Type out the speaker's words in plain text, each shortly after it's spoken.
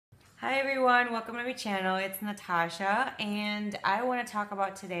Hi everyone, welcome to my channel. It's Natasha and I want to talk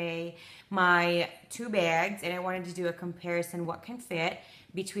about today my two bags, and I wanted to do a comparison what can fit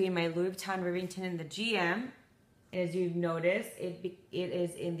between my Louis Vuitton Rivington and the GM. As you've noticed, it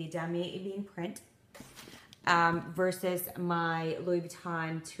is in the damier ebene print versus my Louis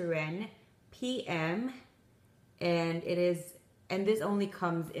Vuitton Turenne PM, and this only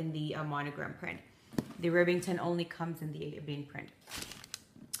comes in the monogram print. The Rivington only comes in the ebene print.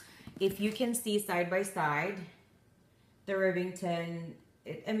 If you can see side by side, the Rivington,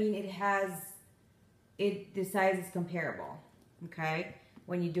 the size is comparable, okay?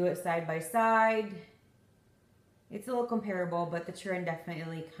 When you do it side by side, it's a little comparable, but the Turenne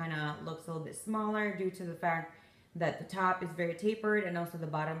definitely kind of looks a little bit smaller due to the fact that the top is very tapered and also the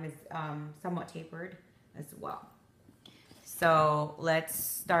bottom is somewhat tapered as well. So let's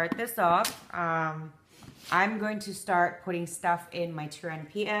start this off. I'm going to start putting stuff in my Turenne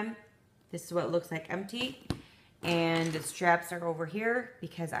PM. This is what it looks like empty, and the straps are over here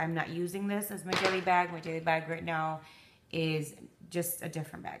because I'm not using this as my daily bag. My daily bag right now is just a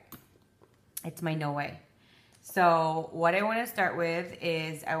different bag. It's my Noe. So what I want to start with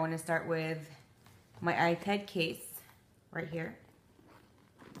is my iPad case right here.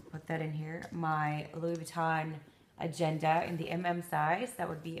 Put that in here. My Louis Vuitton agenda in the MM size. That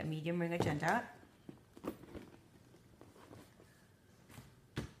would be a medium ring agenda.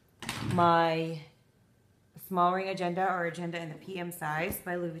 My small ring agenda or agenda in the PM size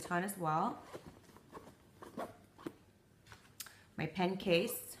by Louis Vuitton as well. My pen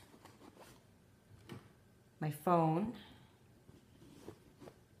case. My phone.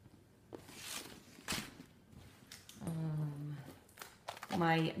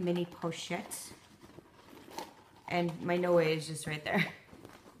 My mini pochette. And my Noe is just right there.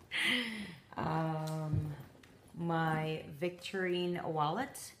 My Victorine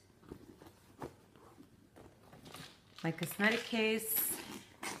wallet. My cosmetic case.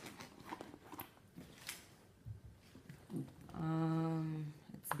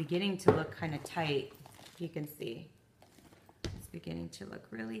 It's beginning to look kind of tight, if you can see. It's beginning to look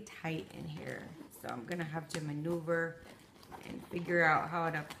really tight in here. So I'm gonna have to maneuver and figure out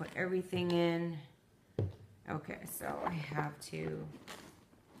how to put everything in. Okay, so I have to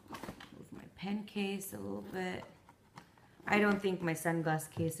move my pen case a little bit. I don't think my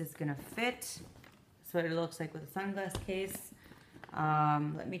sunglass case is gonna fit. That's what it looks like with a sunglass case.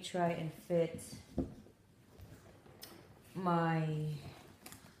 Let me try and fit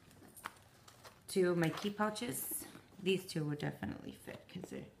two of my key pouches. These two would definitely fit because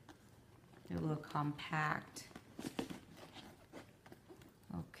they're a little compact.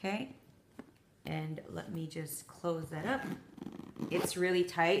 Okay, and let me just close that up. It's really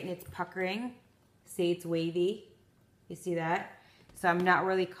tight and it's puckering. See, it's wavy. You see that? So I'm not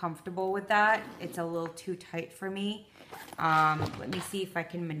really comfortable with that. It's a little too tight for me. Let me see if I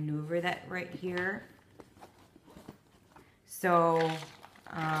can maneuver that right here. So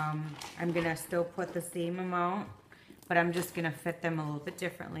I'm gonna still put the same amount, but I'm just gonna fit them a little bit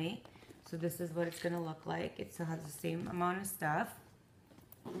differently. So this is what it's gonna look like. It still has the same amount of stuff.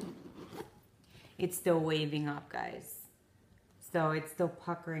 It's still waving up, guys. So it's still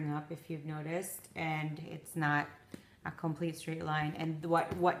puckering up, if you've noticed, and it's not a complete straight line. And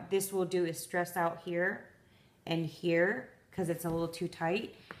what this will do is stress out here and here because it's a little too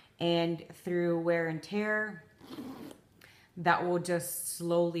tight, and through wear and tear that will just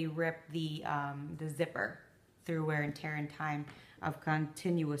slowly rip the zipper through wear and tear in time of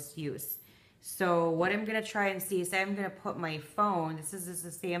continuous use. So what I'm gonna try and see is I'm gonna put my phone, this is a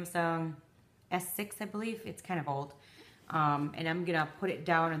Samsung S6 I believe, it's kind of old, and I'm gonna put it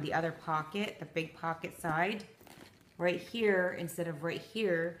down on the other pocket, the big pocket side right here instead of right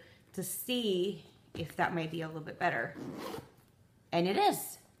here, to see if that might be a little bit better. And it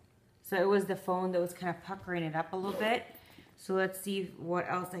is. So it was the phone that was kind of puckering it up a little bit. So let's see what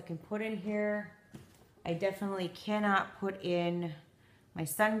else I can put in here. I definitely cannot put in my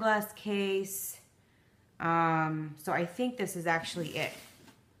sunglass case. So I think this is actually it.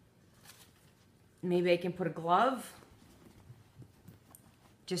 Maybe I can put a glove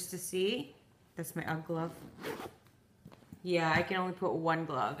just to see. That's my UGG glove. Yeah, I can only put one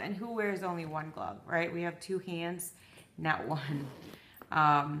glove. And who wears only one glove, right? We have two hands, not one.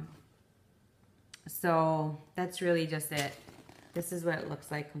 So that's really just it. This is what it looks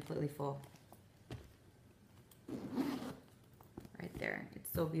like completely full. Right there.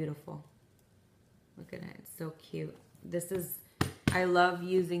 It's so beautiful. Look at it. It's so cute. I love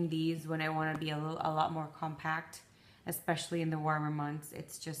using these when I want to be a lot more compact, especially in the warmer months.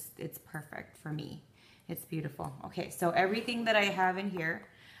 It's perfect for me. It's beautiful. Okay, so everything that I have in here,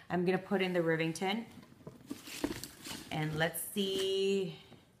 I'm gonna put in the Rivington, and let's see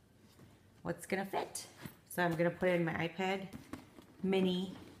what's gonna fit. So I'm gonna put in my iPad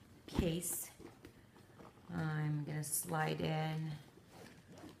mini case. I'm gonna slide in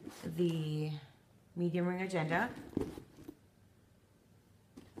the medium ring agenda,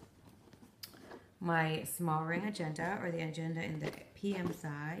 my small ring agenda, or the agenda in the PM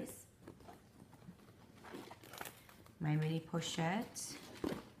size, my mini pochette.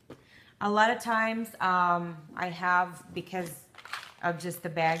 A lot of times I have, because of just the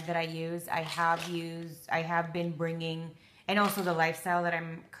bag that I use, I have been bringing, and also the lifestyle that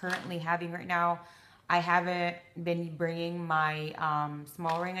I'm currently having right now, I haven't been bringing my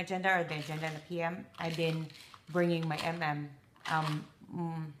small ring agenda or the agenda in the PM. I've been bringing my MM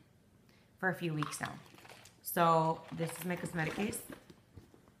for a few weeks now. So this is my cosmetic case,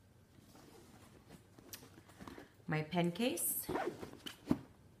 my pen case,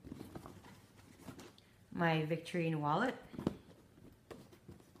 my Victorine wallet,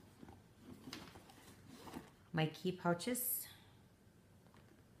 my key pouches.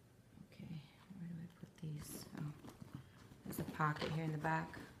 There's a pocket here in the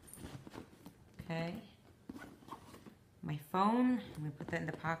back. Okay. My phone, I'm going to put that in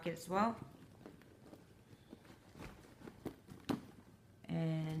the pocket as well.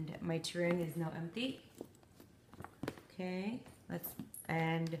 And my Turenne is now empty. Okay.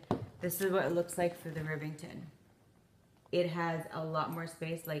 And this is what it looks like for the Rivington. It has a lot more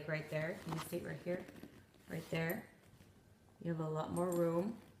space, like right there. Can you see it right here? Right there. You have a lot more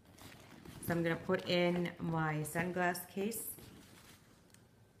room. So I'm going to put in my sunglass case.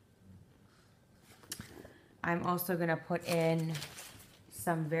 I'm also going to put in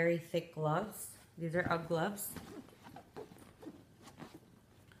some very thick gloves. These are UGG gloves.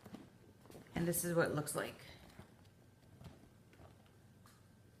 And this is what it looks like.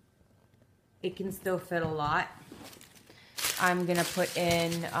 It can still fit a lot. I'm going to put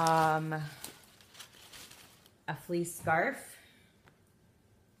in a fleece scarf.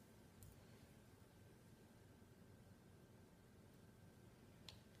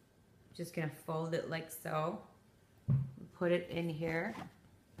 Just gonna fold it like so, put it in here.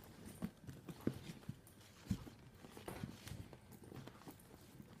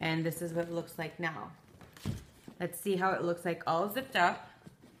 And this is what it looks like now. Let's see how it looks like all zipped up.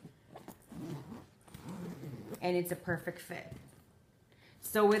 And it's a perfect fit.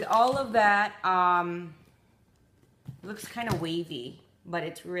 So with all of that, it looks kind of wavy, but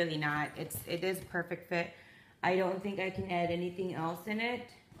it's really not. It is a perfect fit. I don't think I can add anything else in it.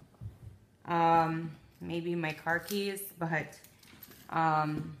 Maybe my car keys, but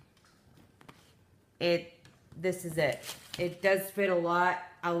this is it. It does fit a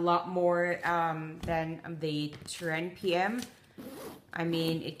lot more than the Turenne PM. I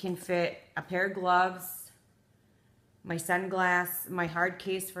mean, it can fit a pair of gloves, my sunglass, my hard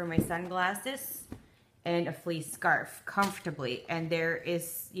case for my sunglasses, and a fleece scarf comfortably. And there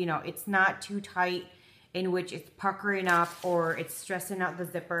is, you know, it's not too tight in which it's puckering up or it's stressing out the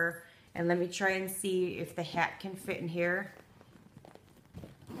zipper. And let me try and see if the hat can fit in here.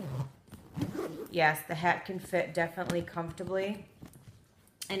 Yes, the hat can fit definitely comfortably.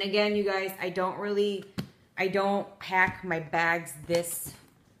 And again, you guys, I don't pack my bags this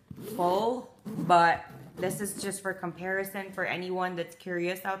full, but this is just for comparison for anyone that's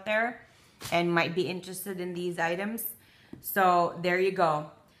curious out there and might be interested in these items. So there you go.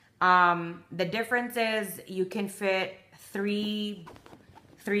 The difference is you can fit three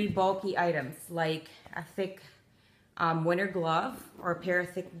bulky items, like a thick winter glove or a pair of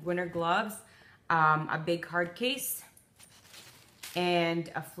thick winter gloves, a big hard case,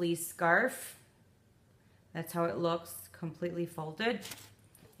 and a fleece scarf. That's how it looks, completely folded.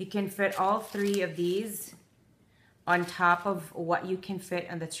 You can fit all three of these on top of what you can fit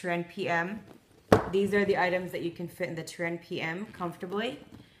on the Turenne PM. These are the items that you can fit in the Turenne PM comfortably.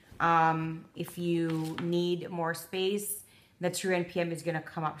 If you need more space, the Turenne PM is going to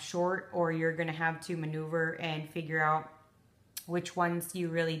come up short, or you're going to have to maneuver and figure out which ones you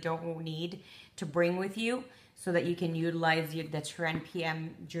really don't need to bring with you so that you can utilize the Turenne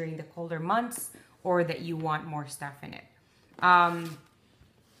PM during the colder months, or that you want more stuff in it.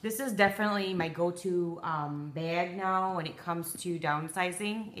 This is definitely my go-to bag now when it comes to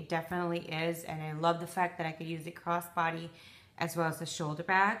downsizing. It definitely is, and I love the fact that I could use it crossbody as well as a shoulder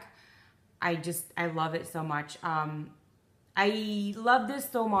bag. I love it so much. I love this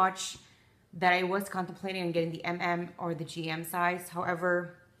so much that I was contemplating on getting the MM or the GM size.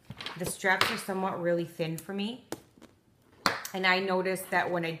 However, the straps are somewhat really thin for me. And I noticed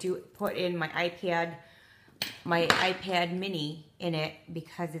that when I do put in my iPad my iPad mini in it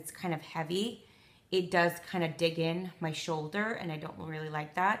because it's kind of heavy. It does kind of dig in my shoulder, and I don't really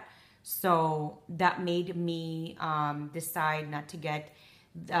like that. So that made me decide not to get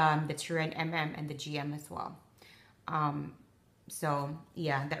the Turenne MM and the GM as well. So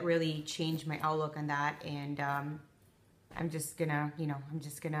yeah, that really changed my outlook on that, and I'm just gonna, I'm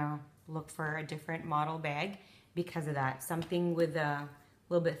just gonna look for a different model bag because of that. Something with a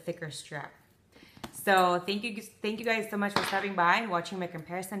little bit thicker strap. So thank you guys so much for stopping by and watching my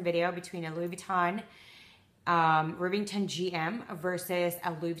comparison video between a Louis Vuitton Rivington GM versus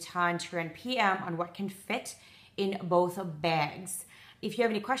a Louis Vuitton Turenne PM on what can fit in both bags. If you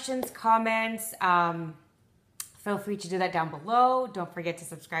have any questions, comments, feel free to do that down below. Don't forget to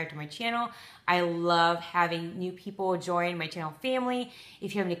subscribe to my channel. I love having new people join my channel family.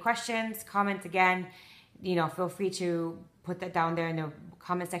 If you have any questions, comments, again, feel free to put that down there in the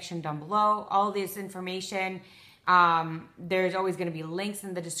comment section down below. All this information, there's always going to be links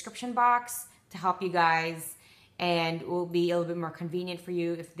in the description box to help you guys, and it will be a little bit more convenient for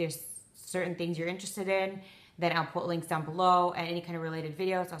you. If there's certain things you're interested in, then I'll put links down below, and any kind of related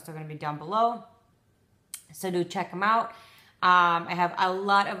videos also going to be down below. So do check them out. I have a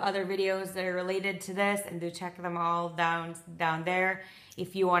lot of other videos that are related to this, and do check them all down there.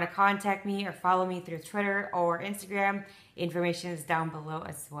 If you want to contact me or follow me through Twitter or Instagram, information is down below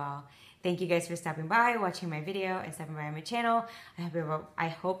as well. Thank you guys for stopping by, watching my video, and stopping by on my channel. I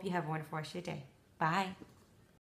hope you have a wonderful rest of your day. Bye.